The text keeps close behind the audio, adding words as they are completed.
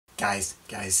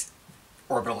Guys,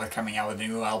 Orbital are coming out with a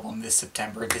new album this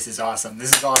September. This is awesome.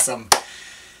 This is awesome.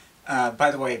 By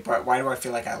the way, why do I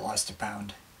feel like I lost a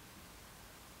pound?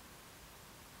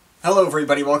 Hello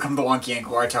everybody, welcome to Wonky,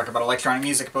 where I talk about electronic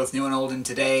music, both new and old, and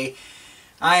today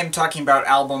I am talking about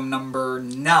album number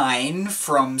 9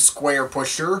 from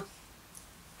Squarepusher.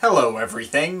 Hello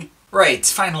everything. Right,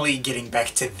 finally getting back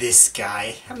to this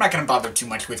guy. I'm not going to bother too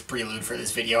much with prelude for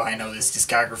this video. I know this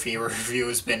discography review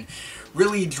has been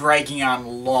really dragging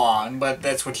on long, but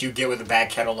that's what you get with a back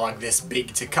catalog this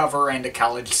big to cover and a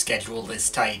college schedule this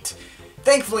tight.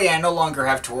 Thankfully, I no longer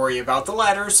have to worry about the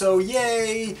latter, so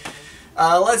yay!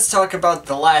 Let's talk about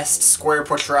the last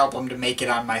Squarepusher album to make it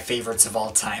on my favorites of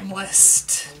all time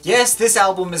list. Yes, this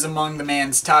album is among the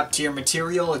man's top tier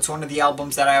material. It's one of the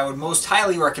albums that I would most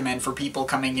highly recommend for people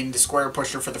coming into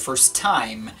Squarepusher for the first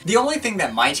time. The only thing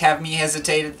that might have me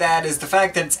hesitate at that is the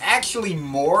fact that it's actually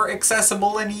more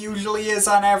accessible than he usually is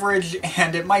on average,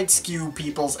 and it might skew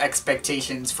people's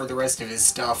expectations for the rest of his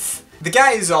stuff. The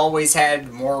guy has always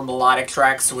had more melodic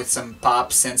tracks with some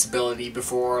pop sensibility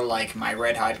before, like My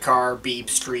Red Hot Car, Beep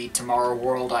Street, Tomorrow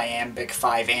World, Iambic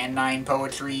 5 and 9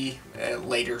 poetry,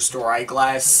 later Store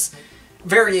Eyeglass.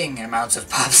 Varying amounts of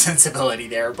pop sensibility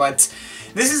there, but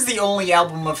this is the only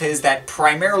album of his that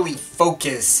primarily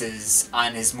focuses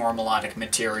on his more melodic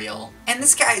material. And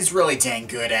this guy is really dang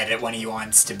good at it when he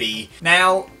wants to be.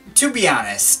 Now, to be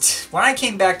honest, when I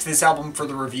came back to this album for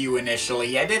the review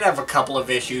initially, I did have a couple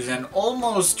of issues and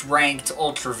almost ranked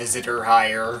Ultra Visitor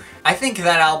higher. I think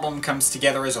that album comes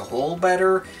together as a whole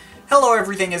better. Hello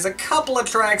Everything has a couple of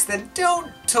tracks that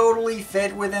don't totally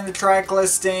fit within the track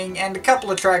listing, and a couple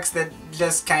of tracks that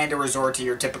just kinda resort to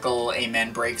your typical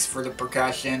amen breaks for the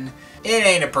percussion. It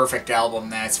ain't a perfect album,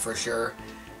 that's for sure.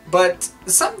 But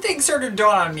some things started to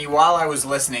dawn on me while I was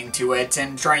listening to it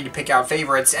and trying to pick out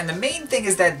favorites, and the main thing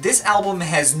is that this album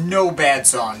has no bad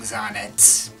songs on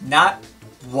it. Not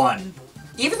one.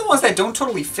 Even the ones that don't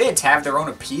totally fit have their own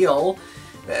appeal.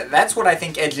 That's what I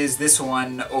think edges this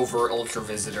one over Ultra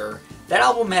Visitor. That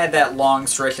album had that long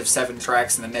stretch of 7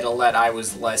 tracks in the middle that I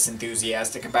was less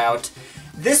enthusiastic about.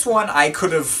 This one, I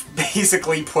could have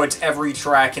basically put every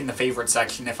track in the favorite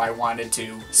section if I wanted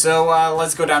to. So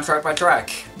let's go down track by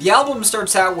track. The album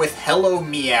starts out with Hello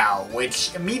Meow,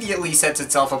 which immediately sets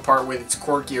itself apart with its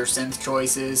quirkier synth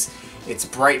choices, its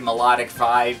bright melodic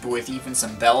vibe with even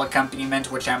some bell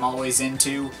accompaniment, which I'm always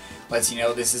into. Lets you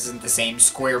know this isn't the same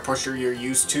Squarepusher you're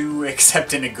used to,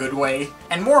 except in a good way.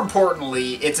 And more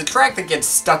importantly, it's a track that gets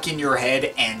stuck in your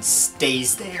head and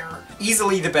stays there.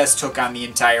 Easily the best hook on the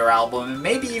entire album, and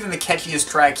maybe even the catchiest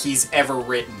track he's ever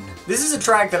written. This is a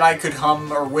track that I could hum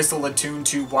or whistle a tune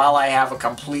to while I have a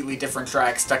completely different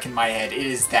track stuck in my head. It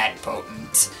is that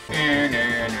potent.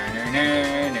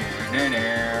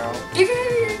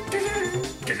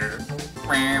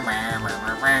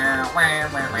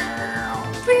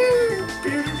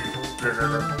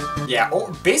 Yeah,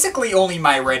 basically only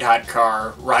My Red Hot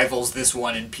Car rivals this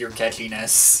one in pure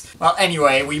catchiness. Well,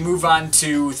 anyway, we move on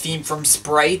to Theme from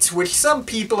Sprite, which some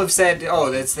people have said,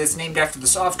 oh, that's named after the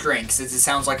soft drinks, it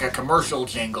sounds like a commercial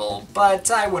jingle, but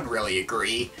I wouldn't really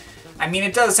agree. I mean,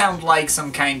 it does sound like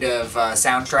some kind of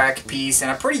soundtrack piece, and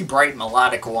a pretty bright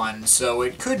melodic one, so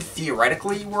it could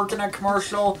theoretically work in a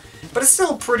commercial, but it's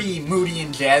still pretty moody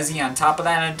and jazzy on top of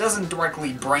that, and it doesn't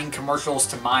directly bring commercials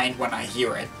to mind when I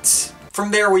hear it.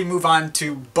 From there we move on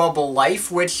to Bubble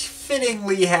Life, which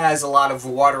fittingly has a lot of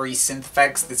watery synth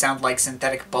effects that sound like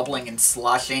synthetic bubbling and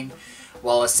sloshing,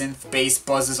 while a synth bass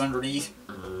buzzes underneath.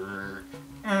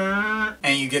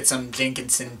 And you get some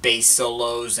Jenkinson bass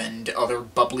solos and other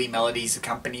bubbly melodies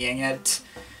accompanying it.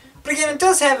 But again, it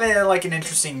does have like an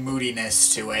interesting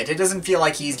moodiness to it. It doesn't feel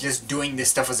like he's just doing this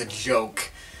stuff as a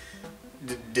joke,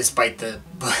 despite the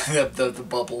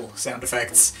bubble sound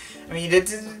effects. I mean,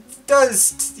 it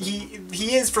does,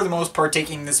 he is for the most part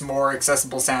taking this more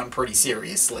accessible sound pretty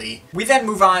seriously. We then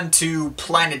move on to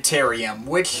Planetarium,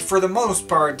 which for the most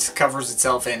part covers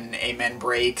itself in amen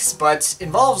breaks, but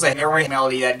involves a harrowing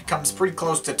melody that comes pretty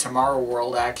close to Tomorrow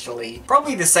World actually.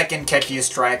 Probably the second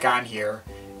catchiest track on here.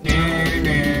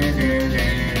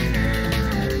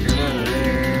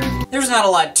 There's not a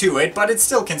lot to it, but it's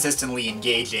still consistently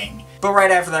engaging. But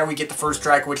right after that we get the first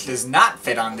track, which does not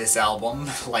fit on this album,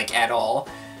 like at all.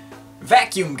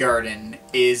 Vacuum Garden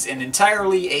is an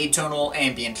entirely atonal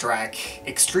ambient track,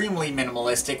 extremely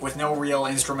minimalistic with no real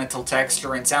instrumental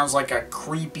texture, and sounds like a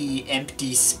creepy,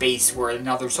 empty space where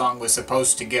another song was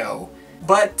supposed to go.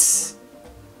 But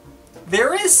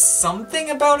there is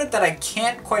something about it that I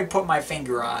can't quite put my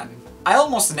finger on. I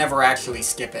almost never actually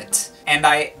skip it, and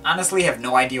I honestly have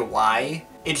no idea why.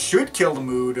 It should kill the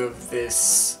mood of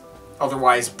this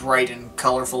otherwise bright and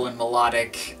colorful and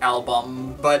melodic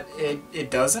album, but it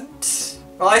doesn't?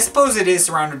 Well, I suppose it is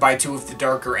surrounded by two of the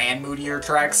darker and moodier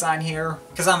tracks on here,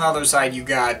 because on the other side you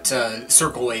got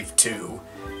Circlewave 2.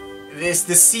 This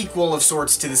the sequel of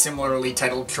sorts to the similarly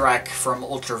titled track from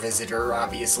Ultra Visitor,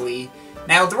 obviously.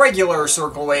 Now, the regular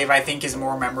Circlewave, I think, is a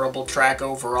more memorable track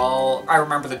overall. I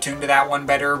remember the tune to that one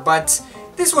better, but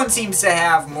this one seems to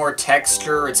have more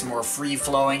texture, it's more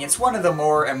free-flowing, it's one of the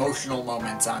more emotional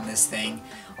moments on this thing.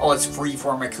 All its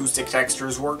freeform acoustic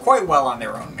textures work quite well on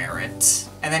their own merit.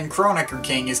 And then Kronecker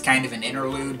King is kind of an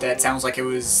interlude that sounds like it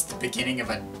was the beginning of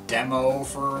a demo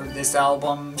for this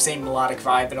album. Same melodic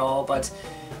vibe at all, but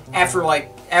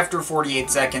after 48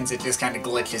 seconds, it just kind of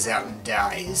glitches out and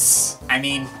dies. I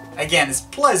mean, again, it's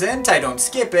pleasant, I don't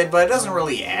skip it, but it doesn't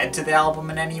really add to the album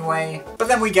in any way. But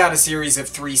then we got a series of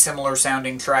 3 similar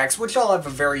sounding tracks, which all have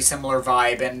a very similar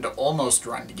vibe and almost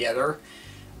run together.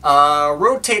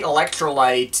 Rotate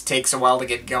Electrolyte takes a while to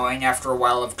get going after a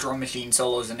while of drum machine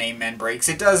solos and amen breaks.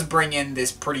 It does bring in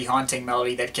this pretty haunting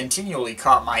melody that continually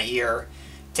caught my ear.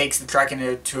 Takes the track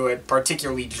into a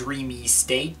particularly dreamy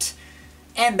state.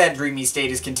 And that dreamy state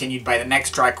is continued by the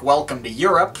next track, Welcome to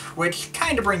Europe, which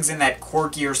kind of brings in that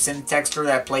quirkier synth texture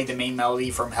that played the main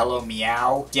melody from Hello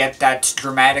Meow, yet that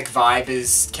dramatic vibe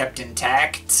is kept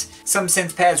intact. Some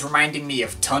synth pads reminding me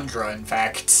of Tundra, in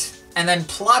fact. And then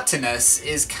Plotinus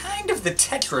is kind of the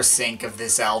tetrasync of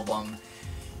this album.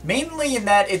 Mainly in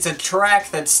that it's a track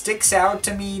that sticks out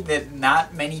to me that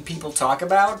not many people talk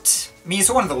about. I mean, it's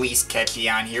one of the least catchy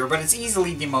on here, but it's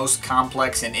easily the most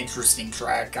complex and interesting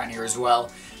track on here as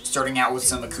well. Starting out with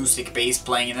some acoustic bass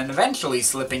playing and then eventually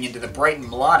slipping into the bright and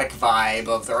melodic vibe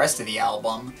of the rest of the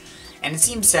album. And it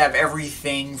seems to have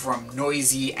everything from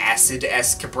noisy,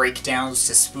 acid-esque breakdowns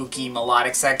to spooky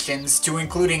melodic sections, to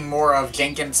including more of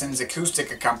Jenkinson's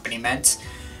acoustic accompaniment.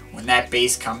 When that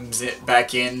bass comes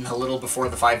back in a little before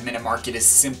the 5-minute mark, it is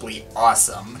simply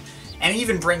awesome. And it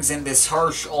even brings in this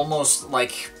harsh, almost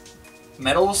like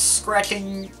metal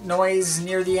scratching noise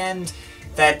near the end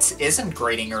that isn't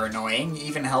grating or annoying,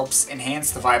 even helps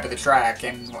enhance the vibe of the track,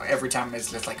 and every time it's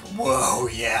just like, whoa,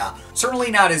 yeah.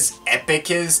 Certainly not as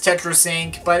epic as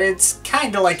Tetrasync, but it's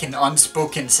kinda like an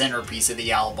unspoken centerpiece of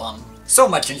the album. So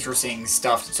much interesting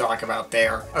stuff to talk about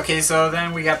there. Okay, so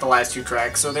then we got the last 2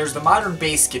 tracks. So there's the modern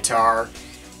bass guitar,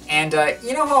 and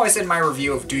you know how I said in my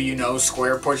review of Do You Know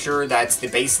Squarepusher, that's the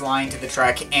bass line to the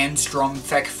track Anstrom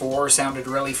Fek 4 sounded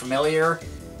really familiar?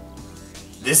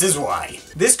 This is why.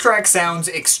 This track sounds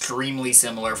extremely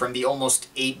similar, from the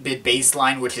almost 8-bit bass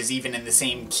line, which is even in the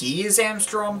same key as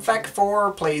Anstrom Fek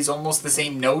 4, plays almost the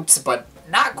same notes, but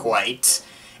not quite,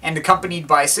 and accompanied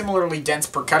by similarly dense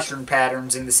percussion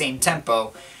patterns in the same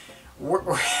tempo.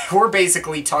 We're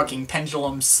basically talking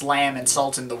pendulum slam and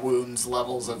salt in the wounds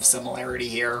levels of similarity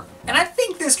here. And I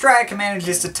think this track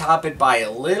manages to top it by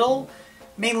a little,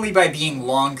 mainly by being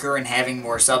longer and having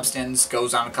more substance,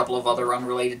 goes on a couple of other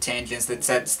unrelated tangents that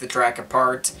sets the track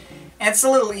apart, and it's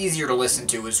a little easier to listen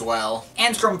to as well.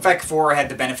 Anstrom Fek 4 had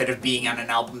the benefit of being on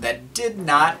an album that did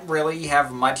not really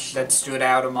have much that stood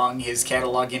out among his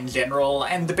catalog in general,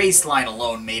 and the bass line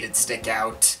alone made it stick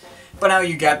out. But now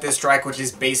you got this track, which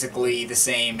is basically the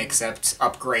same except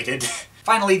upgraded.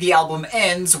 Finally, the album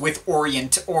ends with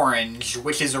Orient Orange,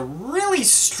 which is a really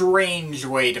strange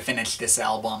way to finish this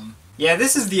album. Yeah,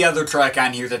 this is the other track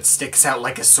on here that sticks out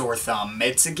like a sore thumb.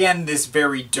 It's again this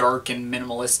very dark and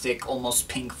minimalistic, almost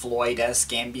Pink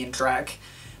Floyd-esque ambient track.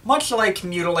 Much like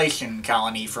Mutilation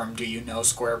Colony from Do You Know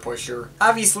Squarepusher.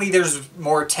 Obviously there's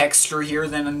more texture here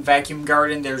than in Vacuum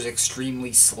Garden. There's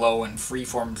extremely slow and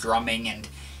freeform drumming and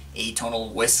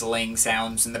atonal whistling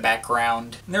sounds in the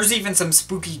background. And there's even some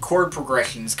spooky chord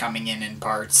progressions coming in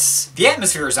parts. The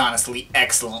atmosphere is honestly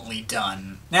excellently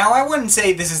done. Now, I wouldn't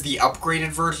say this is the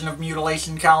upgraded version of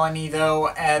Mutilation Colony,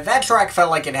 though. That track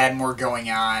felt like it had more going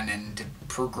on and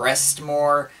progressed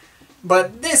more.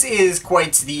 But this is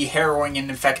quite the harrowing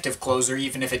and effective closer,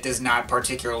 even if it does not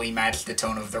particularly match the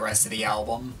tone of the rest of the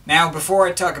album. Now, before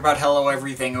I talk about Hello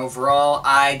Everything overall,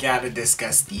 I gotta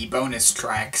discuss the bonus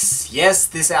tracks. Yes,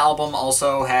 this album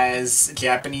also has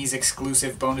Japanese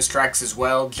exclusive bonus tracks as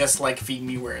well, just like Feed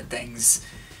Me Weird Things.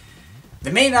 The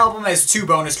main album has 2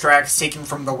 bonus tracks taken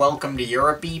from the Welcome to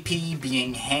Europe EP,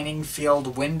 being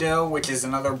Hanningfield Window, which is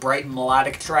another bright and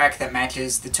melodic track that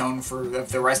matches the tone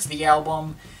of the rest of the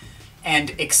album, and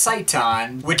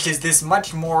Exciton, which is this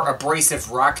much more abrasive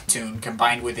rock tune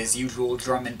combined with his usual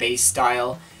drum and bass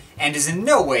style, and is in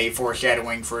no way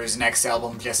foreshadowing for his next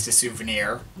album, Just a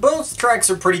Souvenir. Both tracks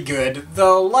are pretty good,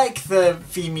 though like the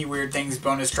Feed Me Weird Things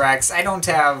bonus tracks, I don't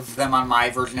have them on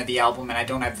my version of the album, and I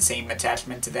don't have the same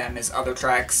attachment to them as other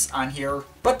tracks on here.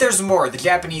 But there's more. The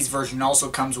Japanese version also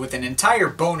comes with an entire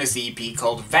bonus EP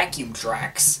called Vacuum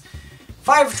Tracks.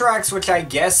 5 tracks, which I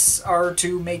guess are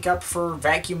to make up for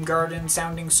Vacuum Garden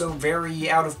sounding so very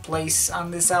out of place on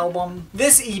this album.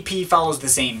 This EP follows the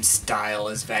same style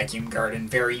as Vacuum Garden,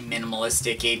 very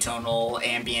minimalistic, atonal,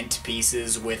 ambient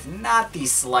pieces with not the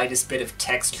slightest bit of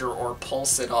texture or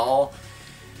pulse at all.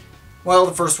 Well,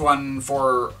 the first one,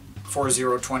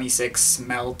 4026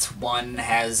 Melt 1,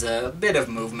 has a bit of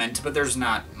movement, but there's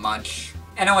not much.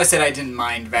 I know I said I didn't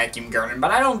mind Vacuum Garden,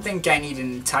 but I don't think I need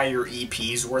an entire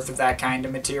EP's worth of that kind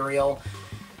of material.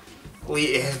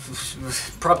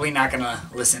 Probably not gonna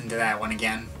listen to that one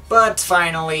again. But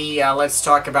finally, let's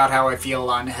talk about how I feel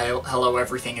on Hello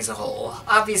Everything as a whole.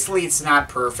 Obviously, it's not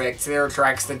perfect. There are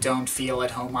tracks that don't feel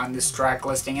at home on this track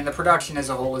listing, and the production as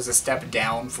a whole is a step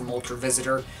down from Ultra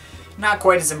Visitor. Not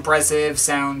quite as impressive,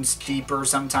 sounds cheaper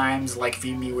sometimes, like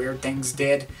Feed Me Weird Things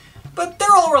did. But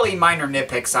they're all really minor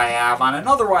nitpicks I have on an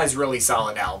otherwise really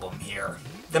solid album here.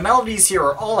 The melodies here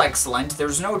are all excellent.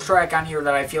 There's no track on here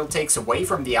that I feel takes away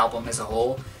from the album as a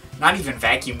whole. Not even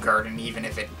Vacuum Garden, even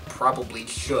if it probably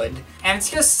should. And it's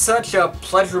just such a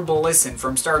pleasurable listen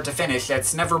from start to finish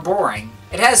that's never boring.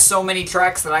 It has so many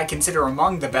tracks that I consider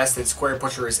among the best that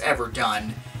Squarepusher has ever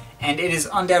done. And it is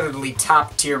undoubtedly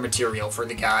top tier material for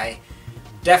the guy.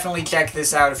 Definitely check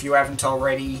this out if you haven't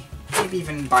already. Maybe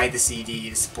even buy the CD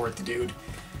to support the dude,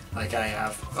 like I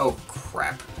have. Oh,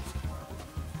 crap.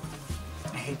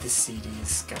 I hate this CD.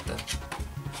 It's got the... It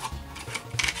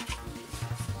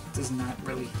does not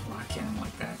really lock in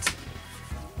like that.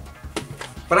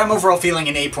 But I'm overall feeling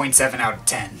an 8.7 out of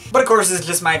 10. But of course, this is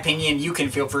just my opinion. You can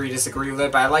feel free to disagree with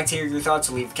it, but I'd like to hear your thoughts,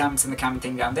 so leave comments in the comment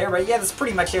thing down there. But yeah, that's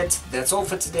pretty much it. That's all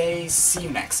for today. See you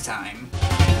next time.